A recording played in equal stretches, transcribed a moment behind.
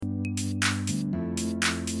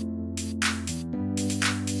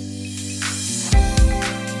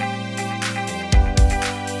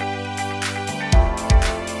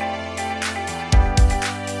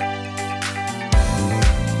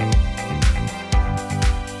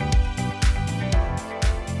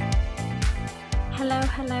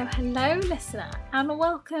Hello, listener, and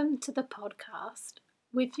welcome to the podcast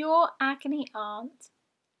with your agony aunt,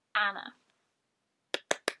 Anna.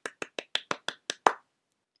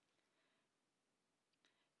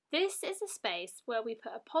 This is a space where we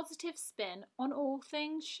put a positive spin on all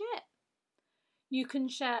things shit. You can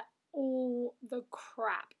share all the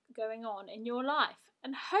crap going on in your life,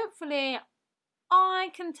 and hopefully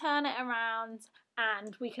I can turn it around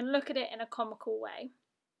and we can look at it in a comical way.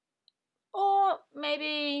 Or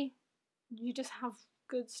maybe you just have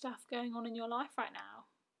good stuff going on in your life right now.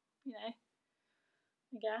 You know,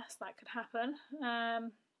 I guess that could happen.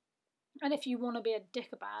 And if you want to be a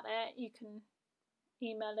dick about it, you can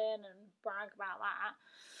email in and brag about that.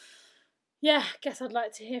 Yeah, guess I'd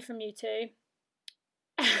like to hear from you too.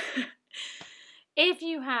 If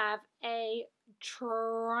you have a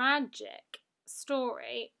tragic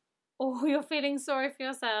story or you're feeling sorry for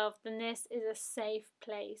yourself, then this is a safe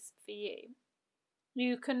place for you.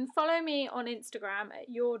 You can follow me on Instagram at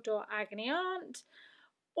your.agonyaunt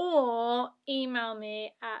or email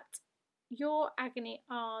me at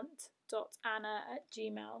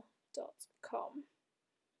youragonyaunt.anna@gmail.com.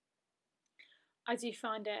 I do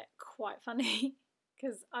find it quite funny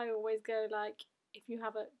because I always go like, if you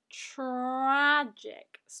have a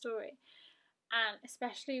tragic story, and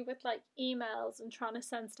especially with like emails and trying to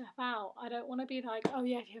send stuff out, I don't want to be like, oh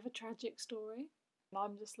yeah, if you have a tragic story.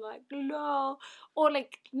 I'm just like, lol. Or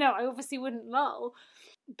like, no, I obviously wouldn't lol.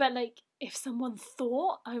 But like, if someone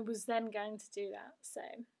thought I was then going to do that. So,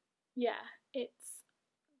 yeah, it's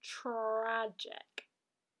tragic.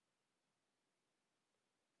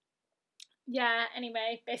 Yeah,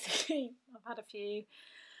 anyway, basically, I've had a few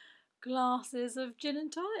glasses of gin and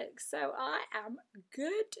tonic, so I am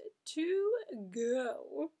good to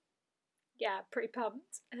go. Yeah, pretty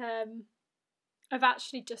pumped. I've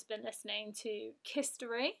actually just been listening to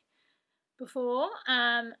Kistery before,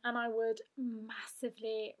 and I would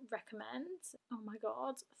massively recommend. Oh my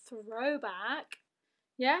god, throwback.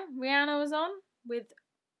 Yeah, Rihanna was on with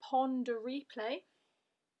Pond a Replay.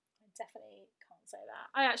 I definitely can't say that.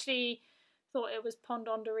 I actually thought it was Pond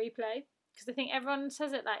on the Replay because I think everyone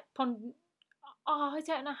says it like Pond. Oh, I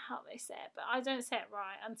don't know how they say it, but I don't say it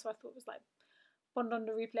right, and so I thought it was like Pond on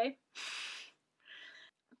the Replay.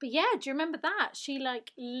 But yeah, do you remember that? She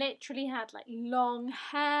like literally had like long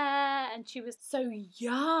hair and she was so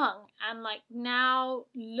young. And like now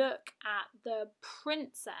look at the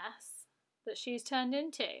princess that she's turned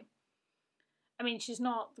into. I mean, she's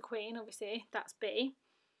not the queen, obviously, that's B.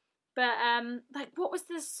 But like what was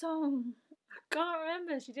this song? I can't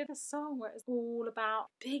remember. She did a song where it's all about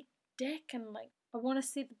big dick and like I want to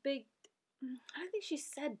see the big. I don't think she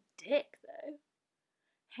said dick though.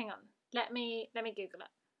 Hang on, let me Google it.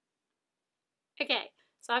 Okay,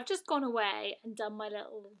 so I've just gone away and done my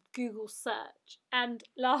little Google search. And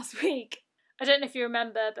last week, I don't know if you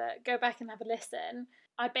remember, but go back and have a listen.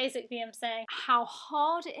 I basically am saying how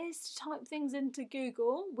hard it is to type things into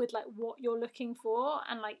Google with like what you're looking for.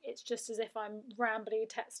 And like it's just as if I'm rambly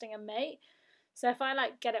texting a mate. So if I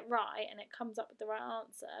like get it right and it comes up with the right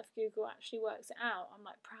answer, if Google actually works it out, I'm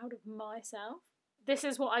like proud of myself. This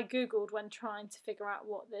is what I Googled when trying to figure out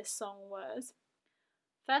what this song was.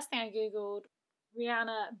 First thing I Googled,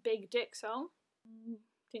 Rihanna Big Dick song.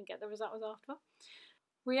 Didn't get the result I was after.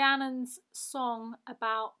 Rihanna's song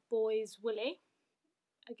about boys Willie.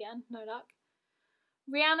 Again, no luck.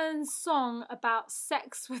 Rihanna's song about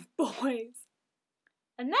sex with boys.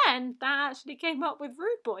 And then that actually came up with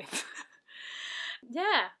Rude Boy.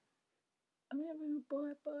 Yeah. I'm a rude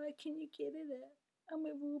boy, can you get it there? I'm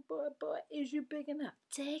a rude boy, is you big enough?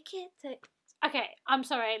 Take it. Okay, I'm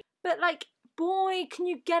sorry. But like, boy, can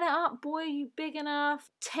you get it up? Boy, are you big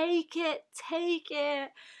enough? Take it.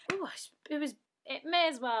 Ooh, it may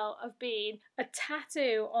as well have been a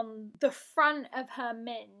tattoo on the front of her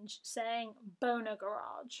minge saying Boner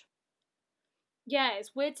Garage. Yeah,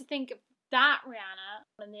 it's weird to think of that Rihanna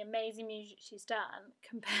and the amazing music she's done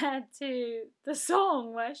compared to the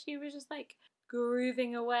song where she was just like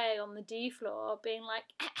grooving away on the D floor being like,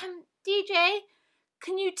 DJ,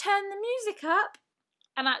 can you turn the music up?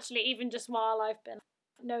 And actually, even just while I've been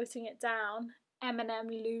noting it down, Eminem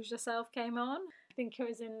Lose Yourself came on. I think it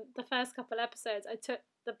was in the first couple episodes. I took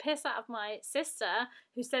the piss out of my sister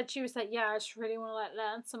who said she was like, yeah, I just really want to like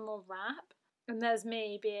learn some more rap. And there's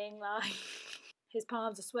me being like, his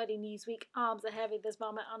palms are sweaty, knees weak, arms are heavy, there's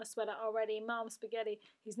vomit on a sweater already, mom's spaghetti,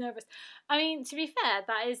 he's nervous. I mean, to be fair,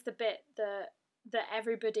 that is the bit that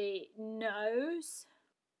everybody knows.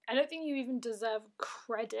 I don't think you even deserve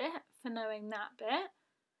credit for knowing that bit.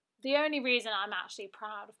 The only reason I'm actually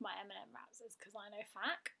proud of my Eminem raps is because I know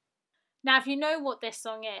FAC. Now, if you know what this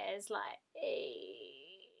song is, like,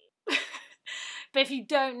 But if you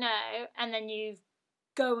don't know and then you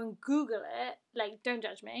go and Google it, like, don't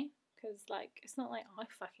judge me, because, like, it's not like I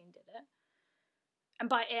fucking did it. And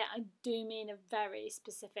by it, I do mean a very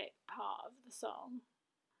specific part of the song.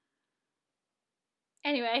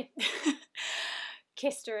 Anyway,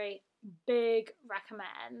 Kisstory, big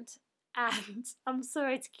recommend. And I'm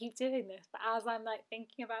sorry to keep doing this, but as I'm like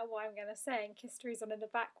thinking about what I'm going to say and Kisstory's on in the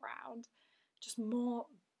background, just more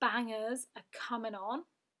bangers are coming on.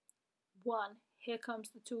 1, here comes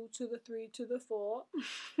the 2 to the 3 to the 4.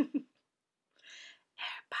 Everybody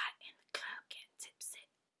in the club getting tipsy.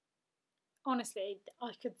 Honestly,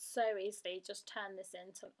 I could so easily just turn this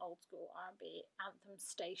into an old school R&B anthem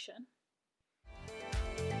station.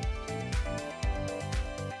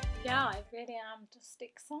 Yeah, I really am just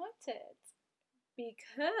excited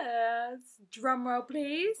because, drum roll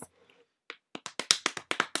please.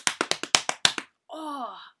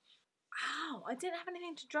 Oh, ow, I didn't have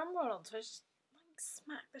anything to drum roll on, so I just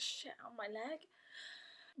smacked the shit out of my leg.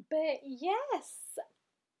 But yes,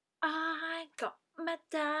 I got my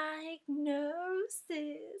diagnosis.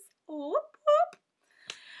 Whoop, whoop.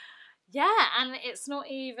 Yeah, and it's not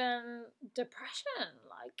even depression,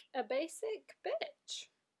 like a basic bitch.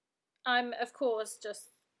 I'm, of course,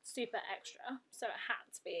 just super extra, so it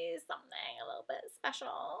had to be something a little bit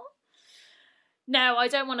special. No, I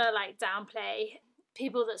don't want to, like, downplay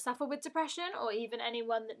people that suffer with depression, or even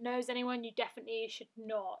anyone that knows anyone. You definitely should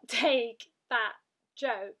not take that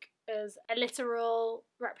joke as a literal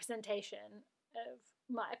representation of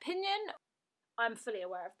my opinion. I'm fully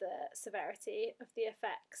aware of the severity of the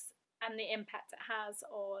effects and the impact it has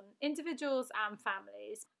on individuals and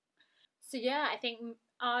families. So yeah, I think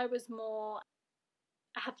I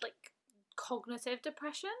had like cognitive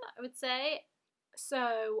depression, I would say.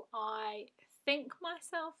 So I think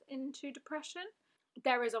myself into depression.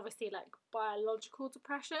 There is obviously like biological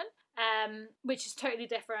depression, which is totally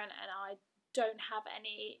different, and I don't have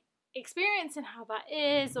any experience in how that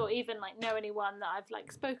is, or even like know anyone that I've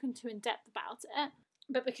like spoken to in depth about it.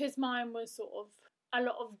 But because mine was sort of a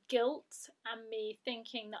lot of guilt and me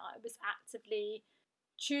thinking that I was actively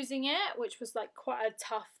choosing it, which was like quite a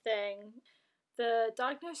tough thing, the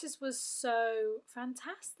diagnosis was so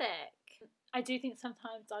fantastic. I do think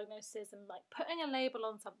sometimes diagnosis and like putting a label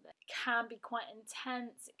on something can be quite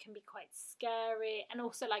intense, it can be quite scary, and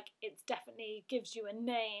also like it definitely gives you a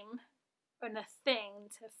name and a thing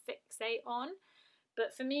to fixate on.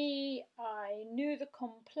 But for me, I knew the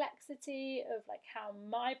complexity of like how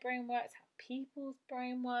my brain works, how people's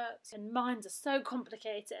brain works, and minds are so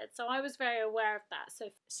complicated. So I was very aware of that.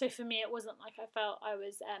 So for me, it wasn't like I felt I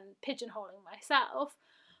was pigeonholing myself,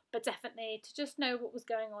 but definitely to just know what was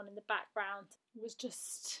going on in the background was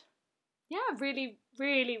just, yeah, really,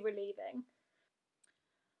 really relieving.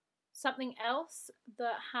 Something else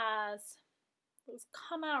that has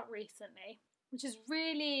come out recently, which has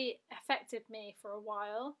really affected me for a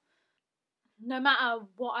while. No matter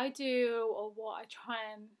what I do or what I try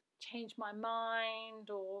and change my mind,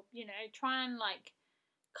 or, you know, try and like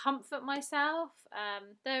comfort myself,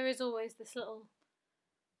 there is always this little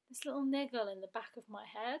niggle in the back of my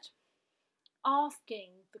head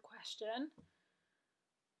asking the question,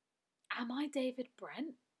 am I David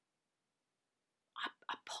Brent?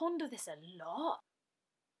 I ponder this a lot.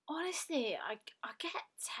 Honestly, I get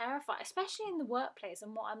terrified, especially in the workplace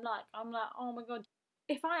and what I'm like, oh my god,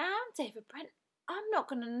 if I am David Brent, I'm not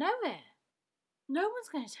going to know it. No one's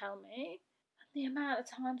going to tell me. And the amount of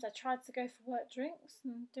times I tried to go for work drinks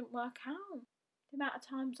and didn't work out. The amount of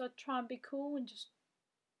times I'd try and be cool and just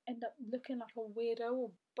end up looking like a weirdo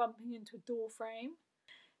or bumping into a door frame.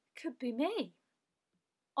 Could be me.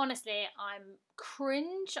 Honestly, I'm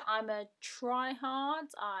cringe. I'm a try-hard.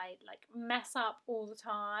 I like mess up all the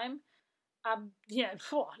time.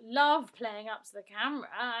 Love playing up to the camera.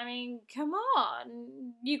 I mean, come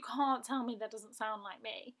on. You can't tell me that doesn't sound like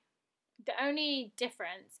me. The only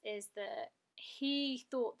difference is that he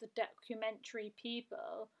thought the documentary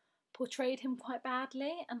people portrayed him quite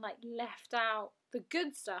badly and like left out the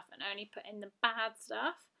good stuff and only put in the bad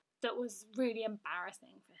stuff. That was really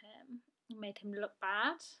embarrassing for him. It made him look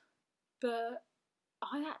bad. But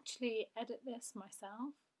I actually edit this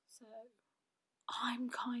myself, so I'm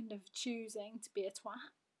kind of choosing to be a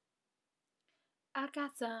twat. I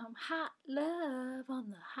got some hot love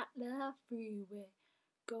on the hot love freeway.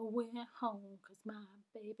 Going home cause my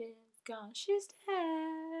baby's gone. She's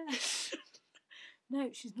dead. No,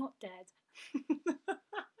 she's not dead.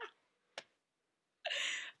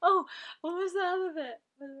 Oh, what was the other bit?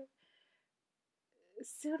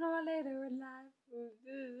 Sooner or later in life,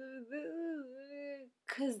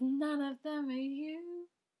 cause none of them are you.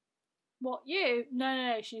 What, you?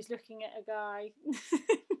 No, she's looking at a guy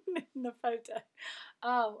in the photo.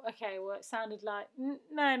 Oh, okay, well, it sounded like, no.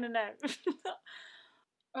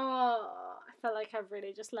 Oh, I felt like I've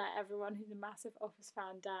really just let everyone who's a massive Office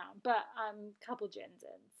fan down. But I'm a couple gins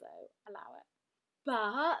in, so allow it.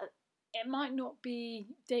 But it might not be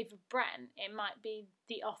David Brent, it might be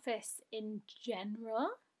The Office in general,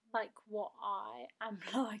 like what I am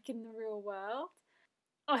like in the real world.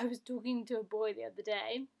 I was talking to a boy the other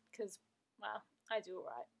day, because, well, I do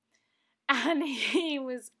alright. And he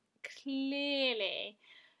was clearly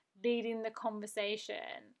leading the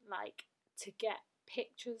conversation, like, to get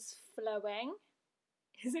pictures flowing.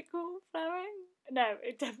 Is it called flowing? No,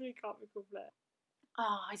 it definitely can't be called flowing.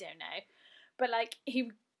 Oh, I don't know. But, like,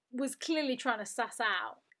 he was clearly trying to suss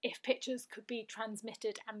out if pictures could be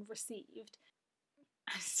transmitted and received.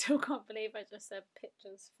 I still can't believe I just said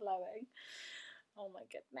pictures flowing. Oh my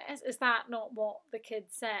goodness. Is that not what the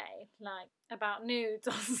kids say? Like, about nudes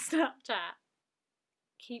on Snapchat?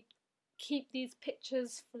 Keep these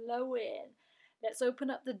pictures flowing. Let's open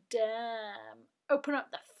up the dam. Open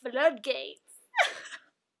up the floodgates.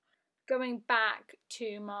 Going back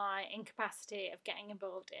to my incapacity of getting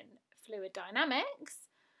involved in fluid dynamics,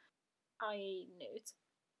 i.e. nudes,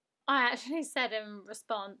 I actually said in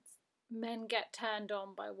response, men get turned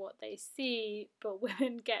on by what they see, but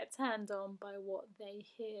women get turned on by what they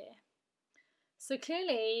hear. So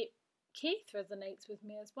clearly, Keith resonates with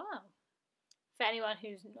me as well. For anyone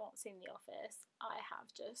who's not seen The Office, I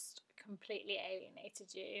have just completely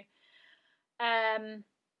alienated you.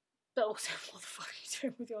 But also, what the fuck are you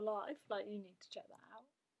doing with your life? Like, you need to check that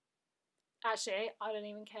out. Actually, I don't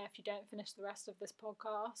even care if you don't finish the rest of this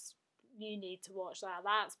podcast. You need to watch that.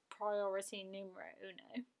 That's priority numero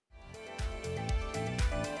uno.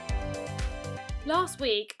 Last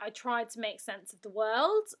week, I tried to make sense of the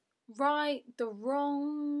world, right the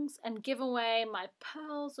wrongs, and give away my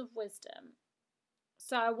pearls of wisdom.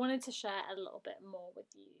 So I wanted to share a little bit more with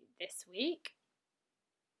you this week.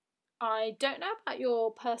 I don't know about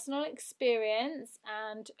your personal experience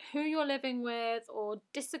and who you're living with or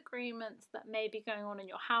disagreements that may be going on in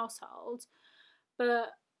your household,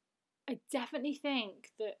 but I definitely think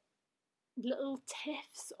that little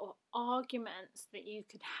tiffs or arguments that you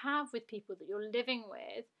could have with people that you're living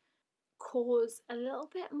with cause a little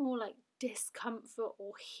bit more like discomfort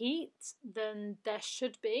or heat than there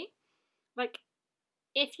should be. Like,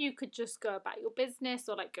 if you could just go about your business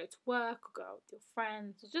or like go to work or go out with your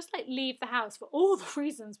friends or just like leave the house for all the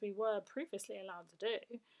reasons we were previously allowed to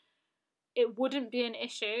do, it wouldn't be an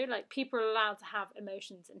issue. Like, people are allowed to have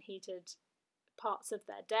emotions and heated parts of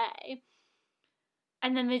their day,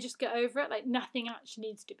 and then they just get over it. Like, nothing actually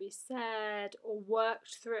needs to be said or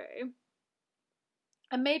worked through.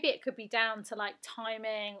 And maybe it could be down to like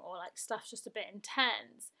timing or like stuff's just a bit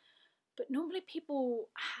intense. But normally people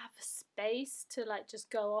have space to like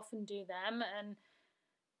just go off and do them, and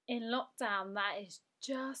in lockdown that is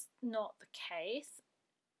just not the case.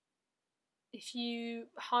 If you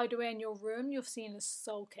hide away in your room, you're seen as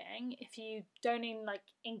sulking. If you don't even like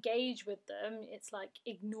engage with them, it's like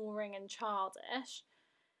ignoring and childish.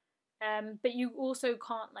 But you also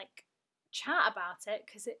can't like chat about it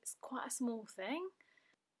because it's quite a small thing.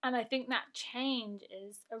 And I think that change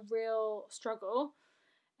is a real struggle.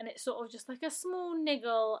 And it's sort of just like a small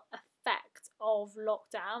niggle effect of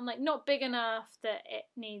lockdown, like not big enough that it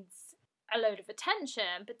needs a load of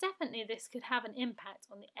attention, but definitely this could have an impact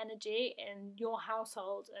on the energy in your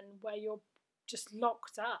household and where you're just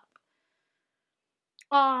locked up.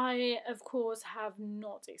 I, of course, have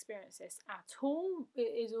not experienced this at all. It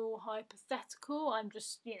is all hypothetical. I'm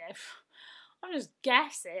just, I'm just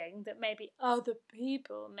guessing that maybe other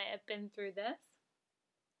people may have been through this.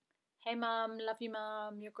 Hey mum, love you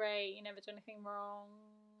mum, you're great, you never do anything wrong.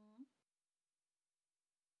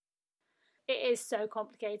 It is so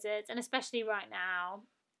complicated, and especially right now.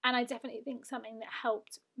 And I definitely think something that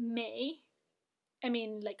helped me, I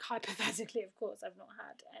mean, like hypothetically, of course, I've not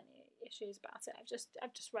had any issues about it.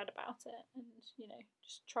 I've just read about it and,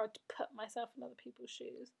 just tried to put myself in other people's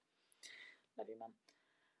shoes. Love you mum.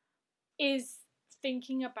 Is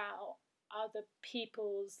thinking about other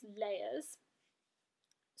people's layers.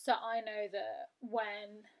 So I know that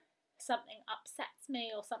when something upsets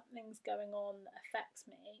me or something's going on that affects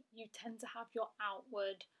me, you tend to have your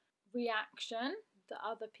outward reaction that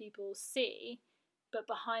other people see, but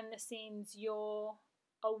behind the scenes you're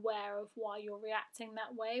aware of why you're reacting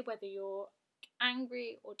that way, whether you're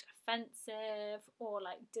angry or defensive or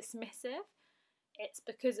like dismissive. It's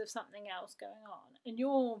because of something else going on, and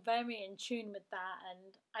you're very in tune with that.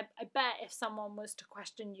 And I bet if someone was to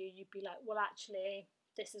question you, you'd be like, well, actually,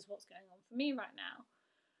 this is what's going on for me right now.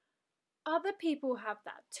 Other people have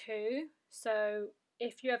that too. So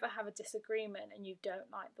if you ever have a disagreement and you don't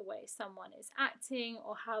like the way someone is acting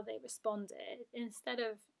or how they responded, instead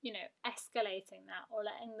of, escalating that or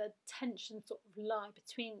letting the tension sort of lie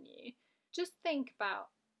between you, just think about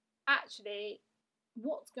actually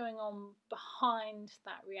what's going on behind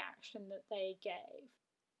that reaction that they gave.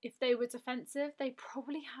 If they were defensive, they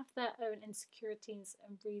probably have their own insecurities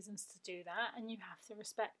and reasons to do that, and you have to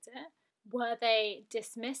respect it. Were they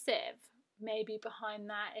dismissive? Maybe behind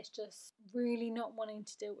that is just really not wanting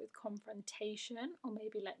to deal with confrontation, or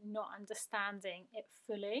maybe like not understanding it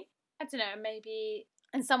fully. I don't know, maybe.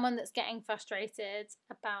 And someone that's getting frustrated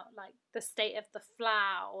about like the state of the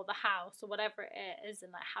flat or the house or whatever it is,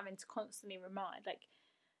 and like having to constantly remind, like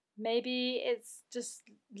maybe it's just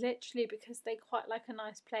literally because they quite like a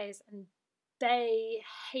nice place and they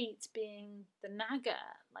hate being the nagger,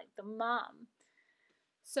 like the mum.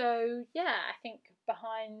 So, yeah, I think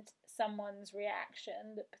behind someone's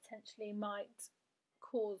reaction that potentially might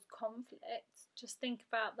cause conflict, just think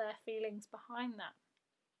about their feelings behind that.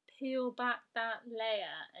 Peel back that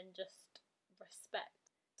layer and just respect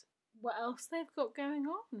what else they've got going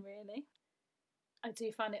on, really. I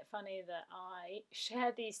do find it funny that I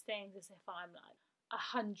share these things as if I'm like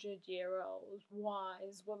 100-year-old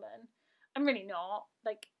wise woman. I'm really not.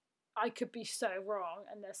 Like, I could be so wrong,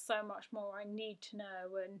 and there's so much more I need to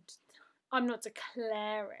know, and I'm not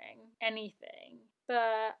declaring anything.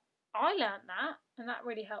 But I learned that, and that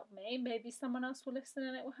really helped me. Maybe someone else will listen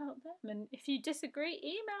and it will help them. And if you disagree,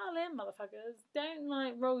 email in, motherfuckers. Don't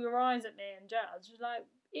like roll your eyes at me and judge. Like,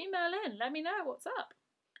 email in, let me know what's up.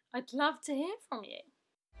 I'd love to hear from you.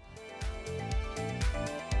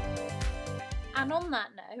 And on that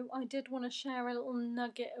note, I did want to share a little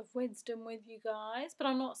nugget of wisdom with you guys, but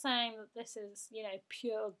I'm not saying that this is,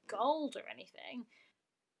 pure gold or anything.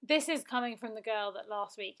 This is coming from the girl that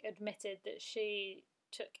last week admitted that she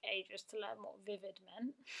took ages to learn what vivid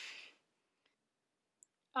meant.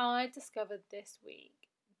 I discovered this week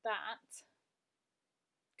that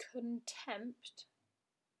contempt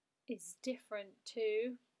is different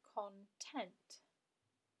to content.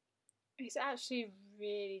 It's actually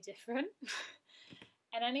really different.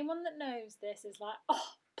 And anyone that knows this is like,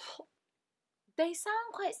 oh, they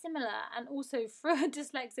sound quite similar. And also for a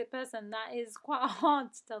dyslexic person, that is quite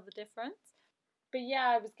hard to tell the difference. But yeah,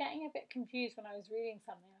 I was getting a bit confused when I was reading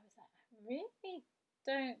something. I was like, I really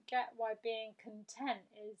don't get why being content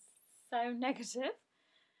is so negative.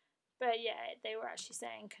 But yeah, they were actually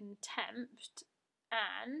saying contempt.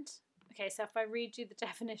 And, okay, so if I read you the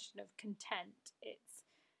definition of content, it's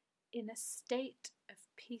in a state of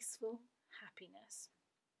peaceful happiness.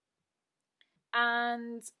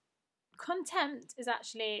 And contempt is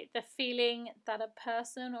actually the feeling that a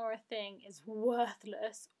person or a thing is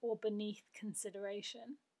worthless or beneath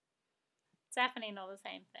consideration. Definitely not the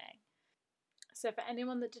same thing. So for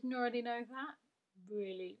anyone that didn't already know that,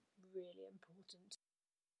 really, really important.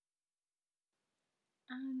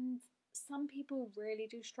 And some people really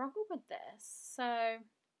do struggle with this. So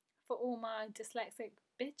for all my dyslexic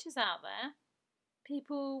bitches out there,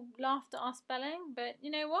 people laughed at our spelling, but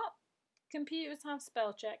you know what? Computers have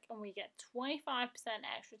spell check and we get 25%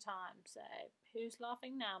 extra time, so who's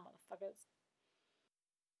laughing now, motherfuckers?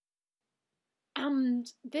 And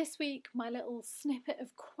this week, my little snippet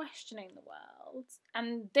of questioning the world,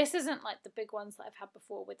 and this isn't like the big ones that I've had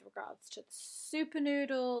before with regards to the super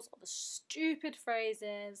noodles or the stupid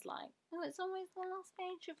phrases like, oh, it's always the last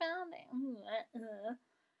page you found it.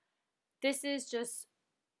 This is just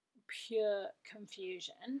pure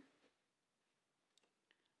confusion.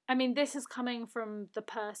 I mean, this is coming from the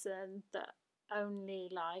person that only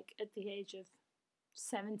like at the age of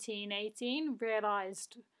 17, 18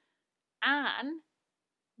 realised Anne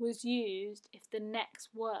was used if the next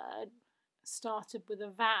word started with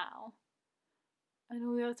a vowel, and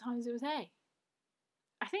all the other times it was A.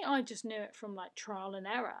 I think I just knew it from like trial and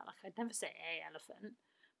error. Like, I'd never say A elephant,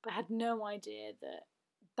 but I had no idea that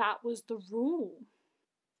that was the rule.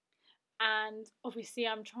 And obviously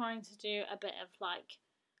I'm trying to do a bit of like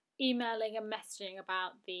emailing and messaging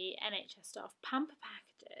about the NHS staff pamper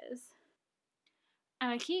packages.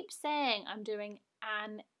 And I keep saying I'm doing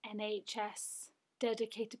an NHS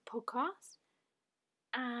dedicated podcast.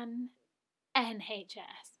 An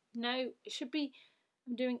NHS. No, it should be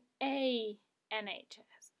I'm doing a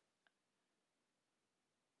NHS.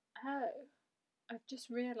 Oh, I've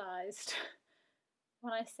just realised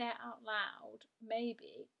when I say it out loud,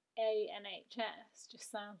 maybe a NHS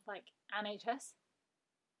just sounds like NHS.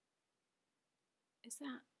 Is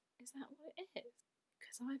that what it is?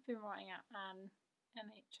 Because I've been writing out an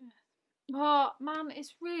NHS. Oh man,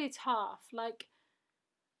 it's really tough. Like,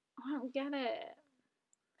 I don't get it.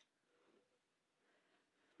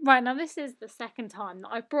 Right, now this is the second time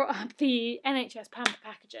that I've brought up the NHS pamper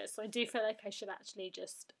packages, so I do feel like I should actually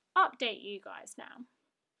just update you guys now.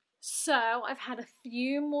 So I've had a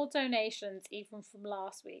few more donations even from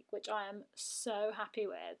last week, which I am so happy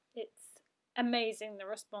with. It's amazing the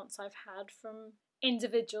response I've had from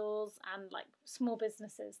individuals and like small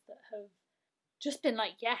businesses that have just been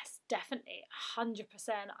like, yes, definitely, 100%.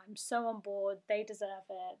 I'm so on board. They deserve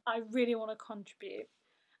it. I really want to contribute.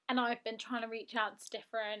 And I've been trying to reach out to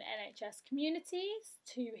different NHS communities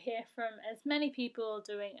to hear from as many people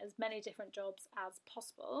doing as many different jobs as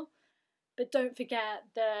possible. But don't forget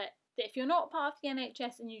that if you're not part of the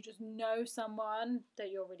NHS and you just know someone that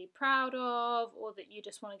you're really proud of, or that you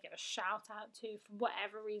just want to give a shout out to for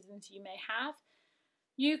whatever reasons you may have,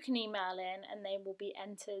 you can email in and they will be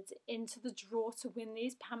entered into the draw to win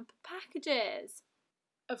these pamper packages.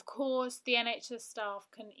 Of course, the NHS staff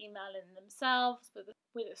can email in themselves with a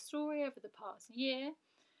story over the past year,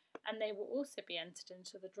 and they will also be entered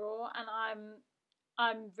into the draw. And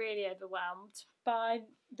I'm really overwhelmed by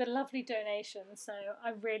the lovely donations, so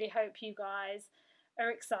I really hope you guys are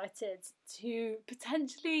excited to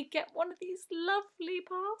potentially get one of these lovely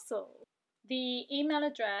parcels. The email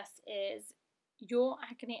address is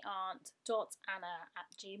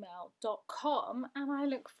youragonyaunt.anna@gmail.com, and I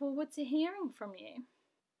look forward to hearing from you.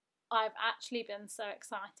 I've actually been so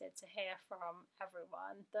excited to hear from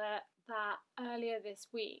everyone that earlier this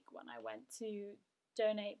week when I went to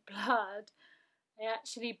donate blood, I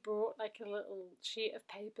actually brought like a little sheet of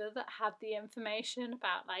paper that had the information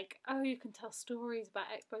about like, oh, you can tell stories about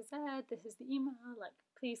XYZ, this is the email, like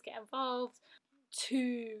please get involved,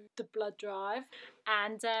 to the blood drive.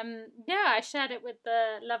 And I shared it with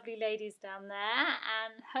the lovely ladies down there,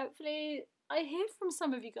 and hopefully I hear from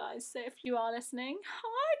some of you guys. So if you are listening,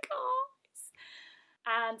 hi guys,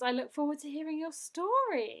 and I look forward to hearing your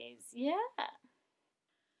stories. Yeah,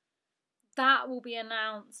 that will be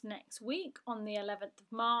announced next week on the 11th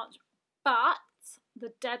of March, but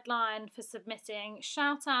the deadline for submitting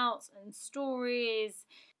shout outs and stories,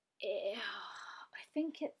 I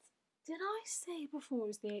think it's, did I say before it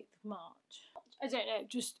was the 8th of March? I don't know,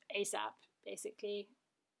 just ASAP, basically.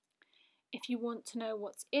 If you want to know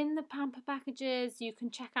what's in the pamper packages, you can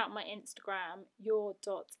check out my Instagram,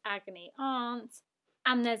 your.agonyaunt.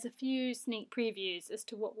 And there's a few sneak previews as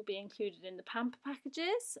to what will be included in the pamper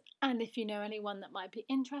packages. And if you know anyone that might be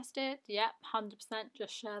interested, 100%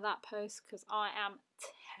 just share that post, because I am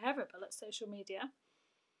terrible at social media.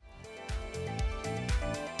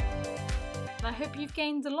 I hope you've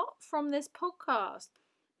gained a lot from this podcast.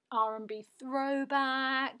 R&B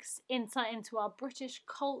throwbacks, insight into our British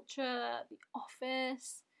culture, The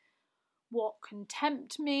Office, what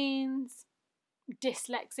contempt means,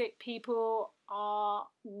 dyslexic people are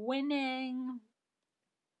winning.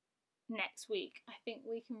 Next week, I think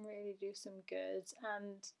we can really do some good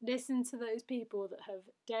and listen to those people that have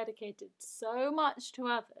dedicated so much to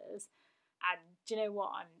others. And do you know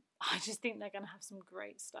what? I just think they're going to have some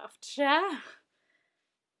great stuff to share.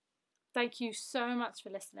 Thank you so much for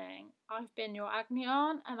listening. I've been your Agony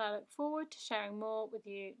Aunt, and I look forward to sharing more with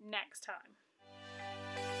you next time.